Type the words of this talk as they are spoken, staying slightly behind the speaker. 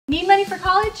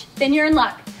college? Then you're in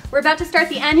luck. We're about to start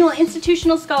the annual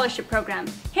Institutional Scholarship Program.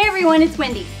 Hey everyone, it's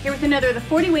Wendy, here with another of the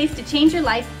 40 ways to change your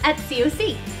life at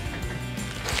COC.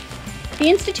 The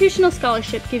Institutional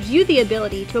Scholarship gives you the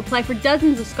ability to apply for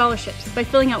dozens of scholarships by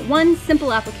filling out one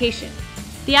simple application.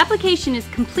 The application is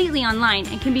completely online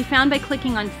and can be found by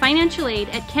clicking on Financial Aid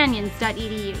at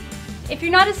canyons.edu. If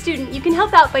you're not a student, you can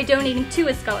help out by donating to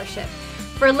a scholarship.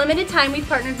 For a limited time, we've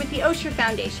partnered with the Osher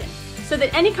Foundation so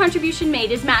that any contribution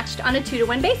made is matched on a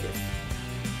 2-to-1 basis.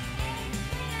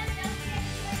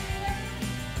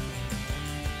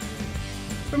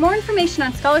 For more information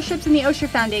on scholarships in the Osher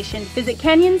Foundation, visit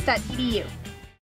canyons.edu.